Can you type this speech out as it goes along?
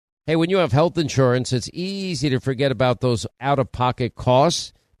Hey, when you have health insurance, it's easy to forget about those out-of-pocket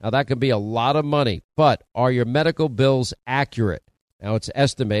costs. Now, that can be a lot of money, but are your medical bills accurate? Now, it's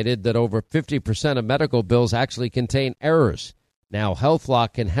estimated that over 50% of medical bills actually contain errors. Now,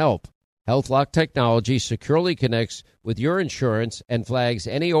 HealthLock can help. HealthLock technology securely connects with your insurance and flags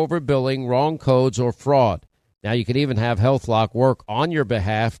any overbilling, wrong codes, or fraud. Now, you can even have HealthLock work on your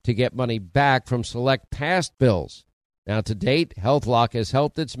behalf to get money back from select past bills. Now, to date, HealthLock has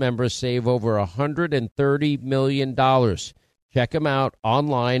helped its members save over $130 million. Check them out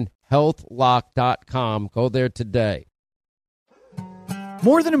online, healthlock.com. Go there today.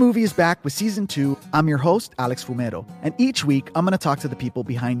 More Than a Movie is back with Season 2. I'm your host, Alex Fumero, and each week I'm going to talk to the people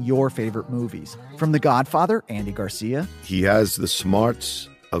behind your favorite movies. From The Godfather, Andy Garcia. He has the smarts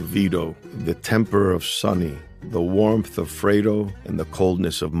of Vito, the temper of Sonny, the warmth of Fredo, and the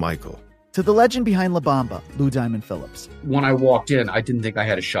coldness of Michael. To the legend behind La Bamba, Lou Diamond Phillips. When I walked in, I didn't think I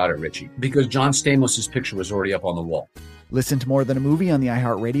had a shot at Richie because John Stamos' picture was already up on the wall. Listen to More Than a Movie on the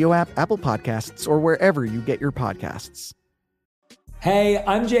iHeartRadio app, Apple Podcasts, or wherever you get your podcasts. Hey,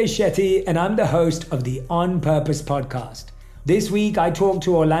 I'm Jay Shetty, and I'm the host of the On Purpose podcast. This week, I talked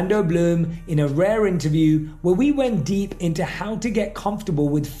to Orlando Bloom in a rare interview where we went deep into how to get comfortable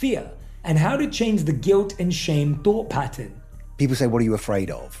with fear and how to change the guilt and shame thought pattern. People say, what are you afraid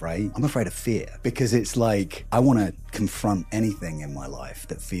of, right? I'm afraid of fear because it's like I want to confront anything in my life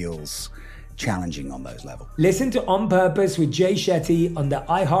that feels challenging on those levels. Listen to On Purpose with Jay Shetty on the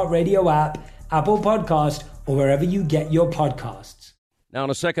iHeartRadio app, Apple Podcast, or wherever you get your podcasts. Now,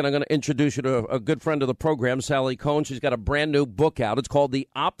 in a second, I'm going to introduce you to a good friend of the program, Sally Cohn. She's got a brand new book out. It's called The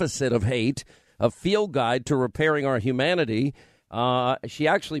Opposite of Hate, a field guide to repairing our humanity. She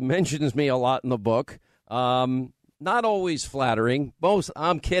actually mentions me a lot in the book. Not always flattering.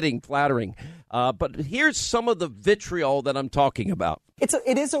 I'm kidding, flattering. But here's some of the vitriol that I'm talking about.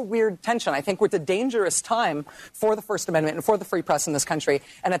 It is a weird tension. I think we're at a dangerous time for the First Amendment and for the free press in this country.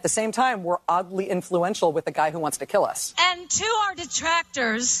 And at the same time, we're oddly influential with the guy who wants to kill us. And to our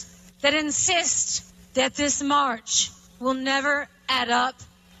detractors that insist that this march will never add up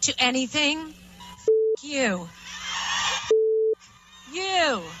to anything, you.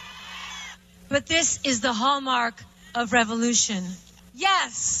 You. But this is the hallmark of revolution.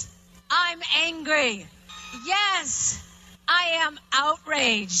 Yes, I'm angry. Yes, I am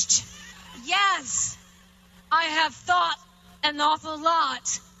outraged. Yes, I have thought an awful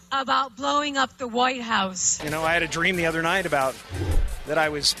lot about blowing up the White House. You know, I had a dream the other night about that I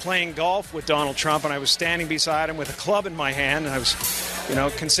was playing golf with Donald Trump and I was standing beside him with a club in my hand and I was,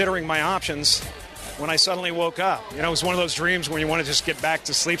 considering my options when I suddenly woke up. It was one of those dreams when you want to just get back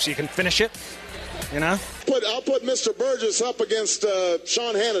to sleep so you can finish it. I'll put Mr. Burgess up against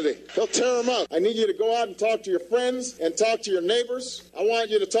Sean Hannity. He'll tear him up. I need you to go out and talk to your friends and talk to your neighbors. I want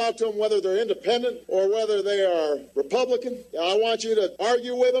you to talk to them whether they're independent or whether they are Republican. I want you to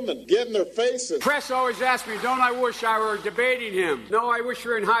argue with them and get in their face. Press always asks me, don't I wish I were debating him? No, I wish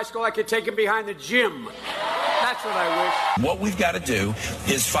we were in high school. I could take him behind the gym. That's what I wish. What we've got to do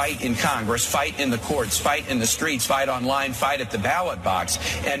is fight in Congress, fight in the courts, fight in the streets, fight online, fight at the ballot box.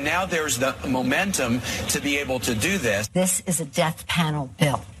 And now there's the momentum to be able to do this. This is a death panel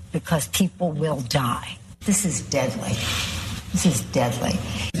bill because people will die. This is deadly. This is deadly.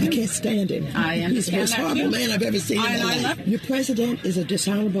 I can't stand him. I understand. He's the most horrible man I've ever seen in my life. Your president is a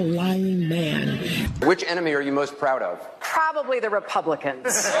dishonorable, lying man. Which enemy are you most proud of? Probably the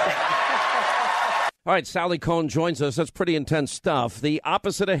Republicans. All right, Sally Cohn joins us. That's pretty intense stuff. The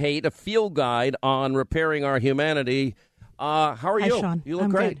Opposite of Hate, a field guide on repairing our humanity. How are you? Hi, Sean. You look I'm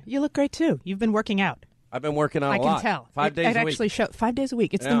great. Good. You look great, too. You've been working out. I've been working out I a lot. can tell. 5 days a week. It actually shows 5 days a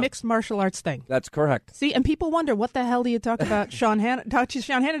week. It's the mixed martial arts thing. That's correct. See, and people wonder, what the hell do you talk about Sean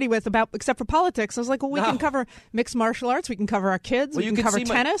Hannity with except for politics? I was like, well, we can cover mixed martial arts. We can cover our kids. Well, we can cover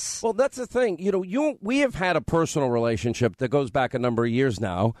tennis. Well, that's the thing. We have had a personal relationship that goes back a number of years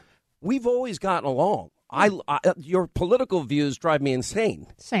now. We've always gotten along. Your political views drive me insane.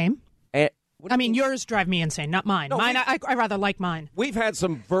 Same. Yours drive me insane, not mine. No, I rather like mine. We've had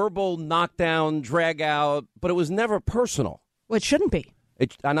some verbal knockdown, drag out, but it was never personal. Well, it shouldn't be.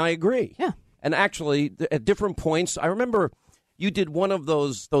 And I agree. Yeah. And actually, at different points, I remember you did one of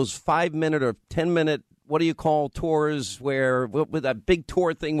those 5-minute or 10-minute, what do you call tours, with that big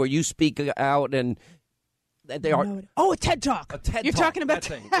tour thing where you speak out and They are. Oh, a TED Talk. A TED You're Talk, talking about that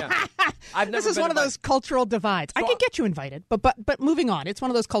thing. Yeah. I've never This is been one of those cultural divides. I could get you invited, but moving on. It's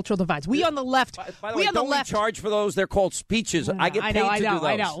one of those cultural divides. We on the left. By the way, don't we charge for those? They're called speeches. I get paid to do those.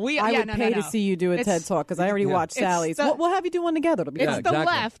 I know. I would pay to see you do a TED Talk because I already watched Sally's. We'll have you do one together. It'll be it's fun. the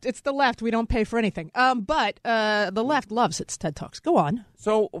left. It's the left. We don't pay for anything. But the left loves its TED Talks. Go on.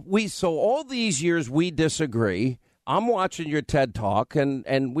 So all these years we disagree. I'm watching your TED Talk,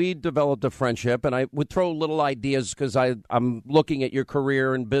 and we developed a friendship, and I would throw little ideas because I'm looking at your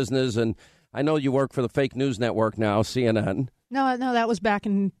career and business, and I know you work for the fake news network now, CNN. No, that was back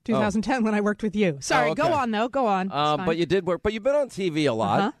in 2010 when I worked with you. Sorry, okay. Go on, though. Go on. But you did work. But you've been on TV a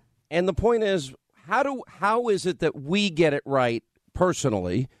lot. And the point is, how is it that we get it right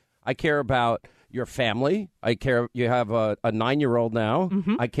personally? I care about your family. I care. You have a 9-year-old now.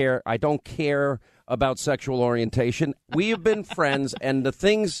 Mm-hmm. I don't care about sexual orientation. We have been friends, and the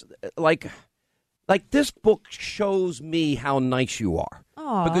things like this book shows me how nice you are.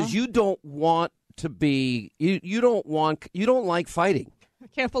 Aww. Because you don't want to be you don't like fighting. I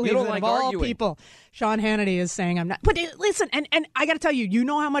can't believe you don't that like of all arguing. people, Sean Hannity is saying I'm not. But listen, and I got to tell you, you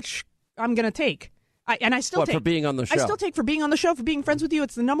know how much I'm going to take. I still take for being on the show. I still take for being on the show, for being friends with you.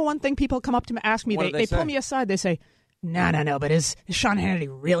 It's the number one thing people come up to me, ask me. What They say? pull me aside. They say, No, but is Sean Hannity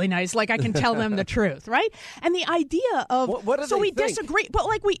really nice? Like I can tell them the truth, right? And the idea of what do so they we think? disagree, but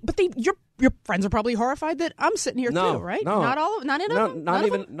your friends are probably horrified that I'm sitting here No, too, right? no. Not all, not in them,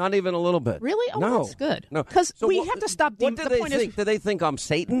 not even a little bit. Really? Oh, no, that's good. No, because So we what- have to stop. What the do they point think? is, Do they think I'm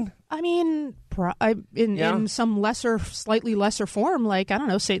Satan? I mean, in some slightly lesser form, like I don't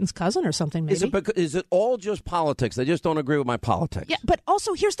know, Satan's cousin or something. Maybe. Is it all just politics? They just don't agree with my politics. Yeah, but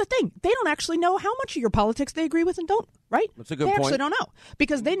also here's the thing: they don't actually know how much of your politics they agree with and don't. Right? That's a good They point. actually don't know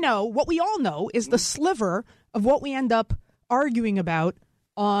because they know what we all know is the sliver of what we end up arguing about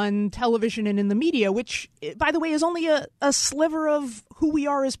on television and in the media, which, by the way, is only a sliver of who we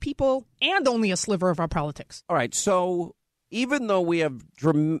are as people and only a sliver of our politics. All right. So even though we have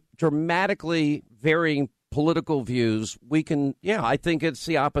dramatically varying political views, we can. Yeah, I think it's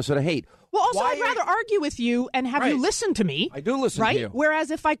the opposite of hate. Well, also, I'd rather argue with you and have you listen to me. I do listen right? to you.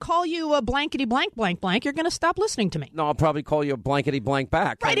 Whereas if I call you a blankety blank blank blank, you're going to stop listening to me. No, I'll probably call you a blankety blank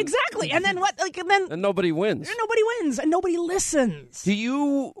back. Right, exactly. And then what? And nobody wins. Nobody wins, and nobody listens. Do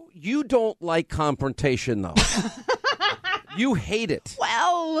you don't like confrontation though? You hate it.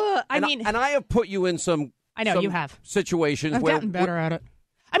 Well, I mean, and I have put you in some. I know some you have situations I've where gotten better at it.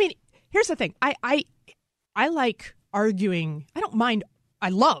 I mean, here's the thing. I like arguing. I don't mind. I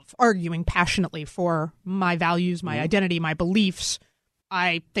love arguing passionately for my values, my identity, my beliefs.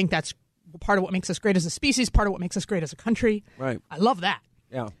 I think that's part of what makes us great as a species, part of what makes us great as a country. Right. I love that.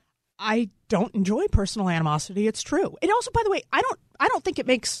 Yeah. I don't enjoy personal animosity. It's true. And also, by the way, I don't think it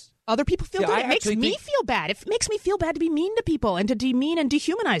makes other people feel good. It makes me feel bad. It makes me feel bad to be mean to people and to demean and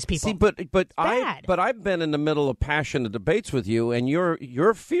dehumanize people. See, but I've been in the middle of passionate debates with you, and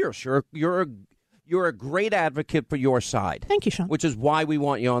you're fierce. You're a great advocate for your side. Thank you, Sean. Which is why we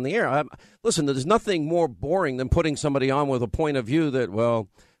want you on the air. Listen, there's nothing more boring than putting somebody on with a point of view that, well,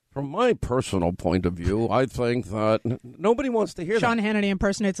 from my personal point of view, I think that nobody wants to hear Sean that. Hannity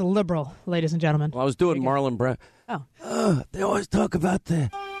impersonates a liberal, ladies and gentlemen. Well, I was doing Marlon Brando. Oh. They always talk about the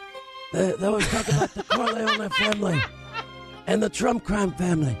Corleone family and the Trump crime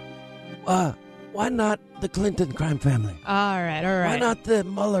family. Why not the Clinton crime family? All right. Why not the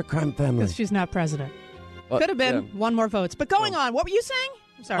Mueller crime family? Because she's not president. Well, Could have been yeah. one more votes. But going on, what were you saying?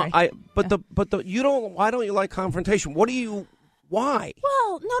 I'm sorry. Why don't you like confrontation? Why?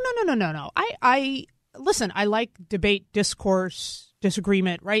 Well, no. I listen. I like debate, discourse,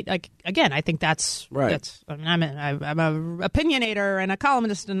 disagreement. Right? Like again, I think that's right. I mean, I'm a opinionator and a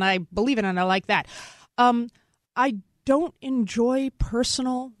columnist, and I believe in it. And I like that. I don't enjoy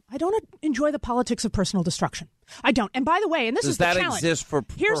the politics of personal destruction. I don't. And by the way, and this Does is the that challenge. exist for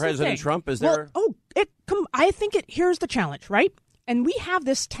Here's the President thing. Trump? Is Well, there? I think it. Here's the challenge, right? And we have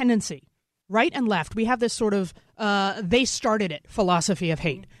this tendency, right and left. We have this sort of they started it philosophy of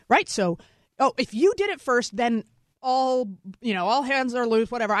hate, right? So, if you did it first, then all hands are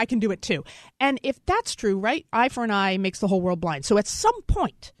loose. Whatever, I can do it too. And if that's true, right? Eye for an eye makes the whole world blind. So at some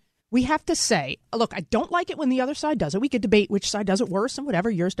point, we have to say, look, I don't like it when the other side does it. We could debate which side does it worse and whatever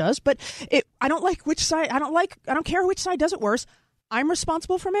yours does. But I don't like which side. I don't care which side does it worse. I'm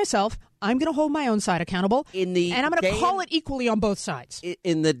responsible for myself. I'm going to hold my own side accountable. And I'm going to call it equally on both sides.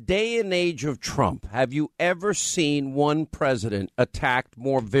 In the day and age of Trump, have you ever seen one president attacked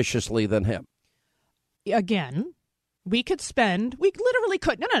more viciously than him? Again, We literally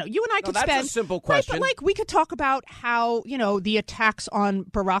could. No. You and I could spend. That's a simple question. Right, but we could talk about how, the attacks on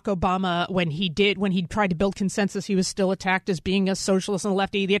Barack Obama when he tried to build consensus, he was still attacked as being a socialist and a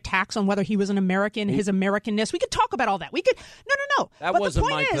lefty. The attacks on whether he was an American, his Americanness. We could talk about all that. We could. No. That wasn't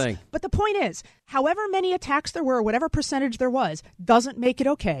my thing. But the point is, however many attacks there were, whatever percentage there was, doesn't make it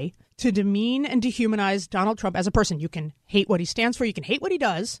okay to demean and dehumanize Donald Trump as a person. You can hate what he stands for. You can hate what he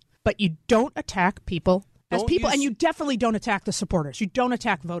does, but you don't attack people. And you definitely don't attack the supporters. You don't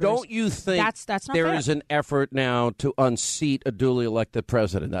attack voters. Don't you think that's not there fair. is an effort now to unseat a duly elected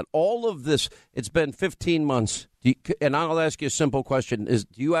president? That all of this, it's been 15 months. And I'll ask you a simple question. Do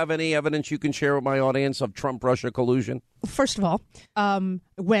you have any evidence you can share with my audience of Trump-Russia collusion? First of all,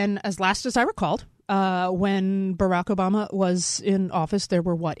 as last as I recalled, when Barack Obama was in office, there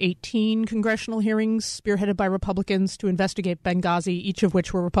were, 18 congressional hearings spearheaded by Republicans to investigate Benghazi, each of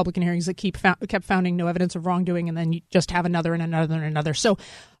which were Republican hearings that kept finding no evidence of wrongdoing, and then you just have another and another and another. So,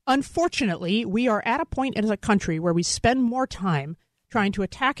 unfortunately, we are at a point as a country where we spend more time trying to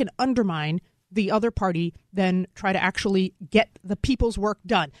attack and undermine the other party than try to actually get the people's work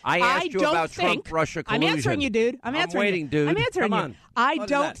done. I asked you about Trump-Russia collusion. I'm answering you, dude. I'm waiting, dude. I'm answering Come you. on. I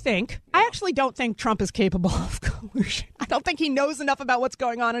actually don't think Trump is capable of collusion. I don't think he knows enough about what's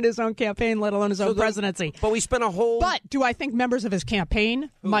going on in his own campaign, let alone his own presidency. But we spent a whole... But do I think members of his campaign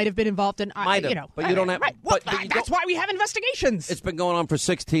might have been involved in... Might have, but you don't have... Right. Well, that's why we have investigations. It's been going on for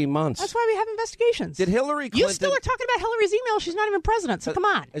 16 months. That's why we have investigations. Did Hillary Clinton... You still are talking about Hillary's email. She's not even president, so come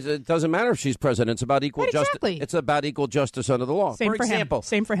on. It doesn't matter if she's president. It's about equal justice. Exactly. It's about equal justice under the law. Same for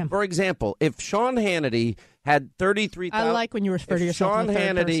him. For example, if Sean Hannity had 33,000... I like when you refer to yourself Sean in the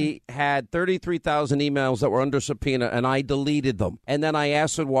third Hannity person. had 33,000 emails that were under subpoena, and I deleted them. And then I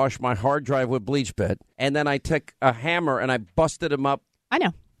acid washed my hard drive with bleach bit, and then I took a hammer and I busted them up. I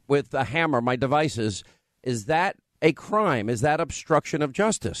know. With a hammer, my devices. Is that a crime? Is that obstruction of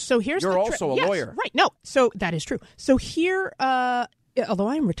justice? So here's You're also a lawyer. Right. No. So that is true. So here... although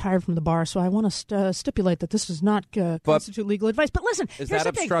I am retired from the bar, so I want to stipulate that this does not constitute legal advice. But listen, is here's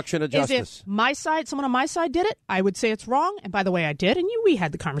that the obstruction thing. of justice? If someone on my side did it, I would say it's wrong. And by the way, I did. And we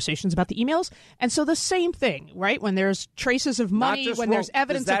had the conversations about the emails. And so the same thing, right? When there's traces of money, when there's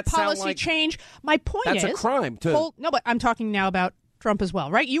evidence of policy change. My point is... That's a crime, too. No, but I'm talking now about Trump as well,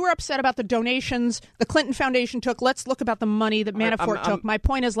 right? You were upset about the donations the Clinton Foundation took. Let's look about the money that Manafort took. My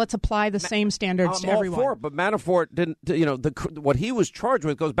point is, let's apply the same standards to everyone. All for it, but Manafort didn't. What he was charged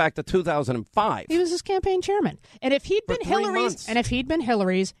with goes back to 2005. He was his campaign chairman, and if he'd been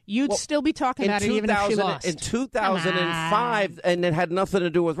Hillary's, you'd still be talking about it even if she lost. In 2005, and it had nothing to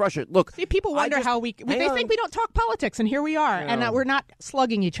do with Russia. Look, see, people wonder how they think we don't talk politics, and here we are, and we're not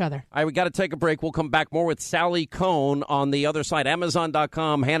slugging each other. All right, we got to take a break. We'll come back more with Sally Kohn on the other side.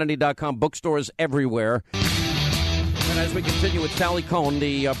 Amazon.com, Hannity.com, bookstores everywhere. And as we continue with Sally Kohn,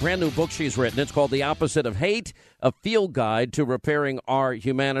 the brand new book she's written, it's called The Opposite of Hate, a field guide to repairing our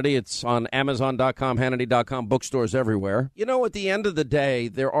humanity. It's on Amazon.com, Hannity.com, bookstores everywhere. You know, at the end of the day,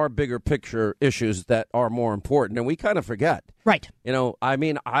 there are bigger picture issues that are more important, and we kind of forget. Right. You know, I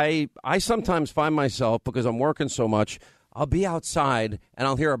mean, I sometimes find myself, because I'm working so much, I'll be outside and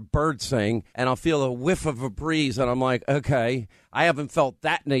I'll hear a bird sing and I'll feel a whiff of a breeze and I'm like, okay, I haven't felt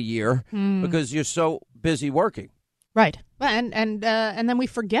that in a year because you're so busy working. Right. And then we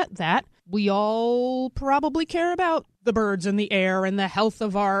forget that we all probably care about the birds and the air and the health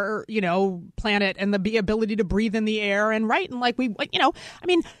of our, planet and the ability to breathe in the air. And right.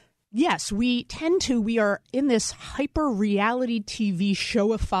 And yes, we are in this hyper-reality TV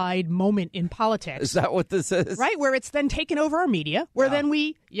showified moment in politics. Is that what this is? Right, where it's then taken over our media, where then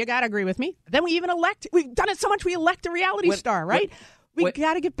you got to agree with me, then we even we've done it so much we elect a reality star, right? We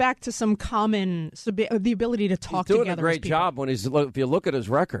got to get back to some common, the ability to talk together. He's doing a great job when if you look at his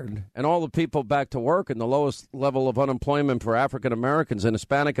record and all the people back to work and the lowest level of unemployment for African Americans and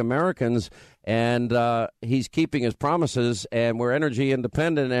Hispanic Americans, and he's keeping his promises, and we're energy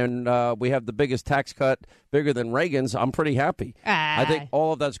independent, and we have the biggest tax cut, bigger than Reagan's. I'm pretty happy. I think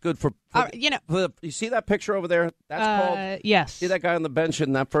all of that's good for you see that picture over there? That's called. Yes. See that guy on the bench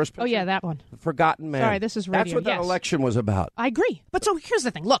in that first picture? Oh yeah, that one. The Forgotten Man. Sorry, this is radio. That's what that election was about. I agree, but so here's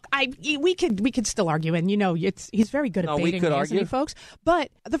the thing. Look, we could still argue, and he's very good at baiting, isn't he, folks?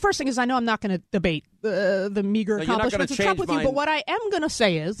 But the first thing is, I know I'm not going to debate the meager accomplishments of Trump with you. But what I am going to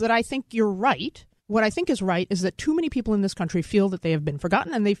say is that I think you're right. What I think is right is that too many people in this country feel that they have been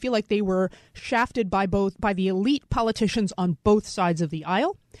forgotten, and they feel like they were shafted by the elite politicians on both sides of the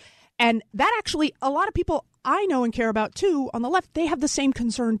aisle. And that actually, a lot of people I know and care about, too, on the left, they have the same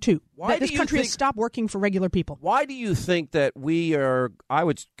concern, too. That this country has stopped working for regular people. Why do you think that we are, I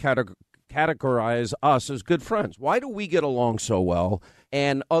would categorize us as good friends. Why do we get along so well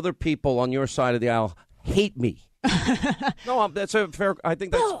and other people on your side of the aisle hate me? No, that's a fair. I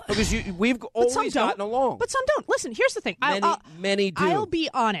think that's because we've always gotten along. But some don't. Listen, here's the thing. Many do. I'll be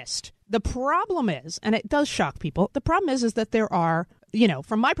honest. The problem is, and it does shock people, the problem is that there are,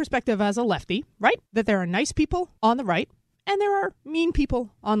 from my perspective as a lefty, right, that there are nice people on the right and there are mean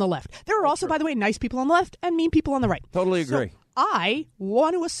people on the left. There are also, by the way, nice people on the left and mean people on the right. Totally agree. So I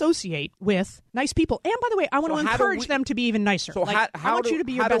want to associate with nice people. And by the way, I want to encourage them to be even nicer. So I want you to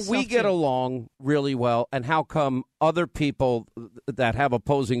be your best self. How do we get along really well, and how come other people that have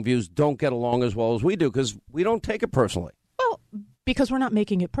opposing views don't get along as well as we do? Because we don't take it personally. Well, because we're not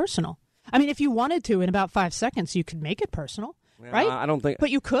making it personal. I mean, if you wanted to, in about 5 seconds, you could make it personal. Right? I don't think. But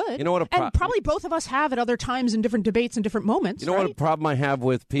you could. You know what? And probably both of us have at other times in different debates and different moments. You know what a problem I have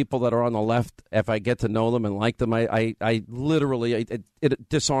with people that are on the left? If I get to know them and like them, I literally it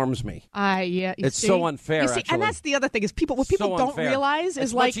disarms me. It's so unfair. Actually. And that's the other thing is what people don't realize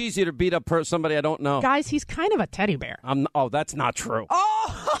is it's much easier to beat up somebody I don't know. Guys, he's kind of a teddy bear. That's not true.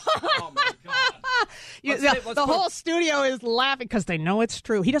 Oh my God. The whole studio is laughing because they know it's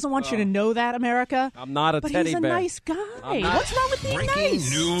true. He doesn't want you to know that, America. I'm not a teddy bear. But he's a nice guy. What's wrong with being nice? Breaking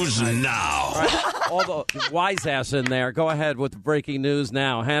news now. All right, all the wise ass in there. Go ahead with the breaking news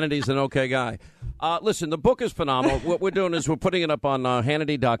now. Hannity's an okay guy. Listen, the book is phenomenal. What we're doing is we're putting it up on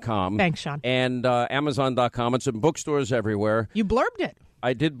Hannity.com. Thanks, Sean. And Amazon.com. It's in bookstores everywhere. You blurbed it.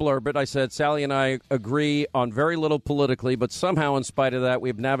 I did blurb it. I said, Sally and I agree on very little politically, but somehow, in spite of that,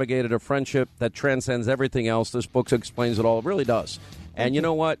 we've navigated a friendship that transcends everything else. This book explains it all. It really does. And you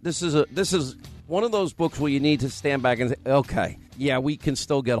know what? This is one of those books where you need to stand back and say, okay, yeah, we can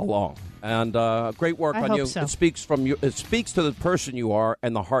still get along. And great work on you. So. It speaks to the person you are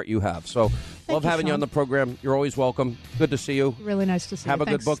and the heart you have. So love having you on the program. You're always welcome. Good to see you. Really nice to see you. Have a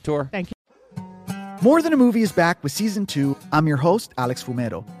good book tour. Thank you. More Than a Movie is back with Season 2. I'm your host, Alex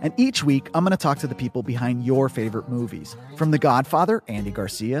Fumero. And each week, I'm going to talk to the people behind your favorite movies. From The Godfather, Andy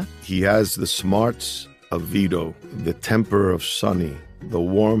Garcia. He has the smarts of Vito, the temper of Sonny, the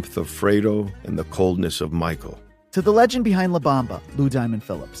warmth of Fredo, and the coldness of Michael. To the legend behind La Bamba, Lou Diamond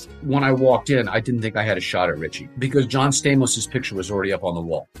Phillips. When I walked in, I didn't think I had a shot at Richie because John Stamos' picture was already up on the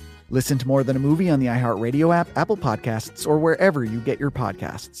wall. Listen to More Than a Movie on the iHeartRadio app, Apple Podcasts, or wherever you get your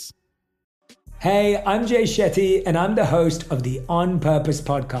podcasts. Hey, I'm Jay Shetty, and I'm the host of the On Purpose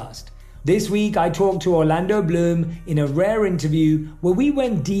podcast. This week, I talked to Orlando Bloom in a rare interview where we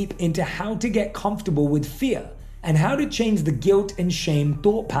went deep into how to get comfortable with fear and how to change the guilt and shame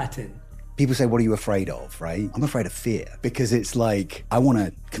thought pattern. People say, what are you afraid of, right? I'm afraid of fear because it's like I want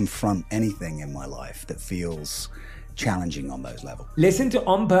to confront anything in my life that feels challenging on those levels. Listen to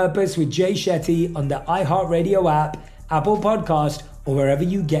On Purpose with Jay Shetty on the iHeartRadio app, Apple Podcast, or wherever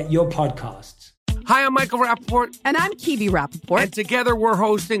you get your podcasts. Hi, I'm Michael Rappaport. And I'm Kibi Rappaport. And together we're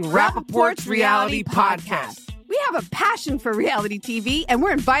hosting Rappaport's Reality Podcast. We have a passion for reality TV, and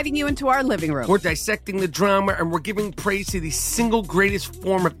we're inviting you into our living room. We're dissecting the drama, and we're giving praise to the single greatest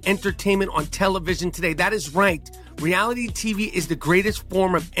form of entertainment on television today. That is right. Reality TV is the greatest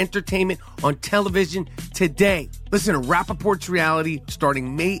form of entertainment on television today. Listen to Rappaport's Reality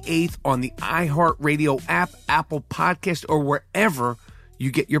starting May 8th on the iHeartRadio app, Apple Podcast, or wherever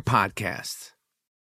you get your podcasts.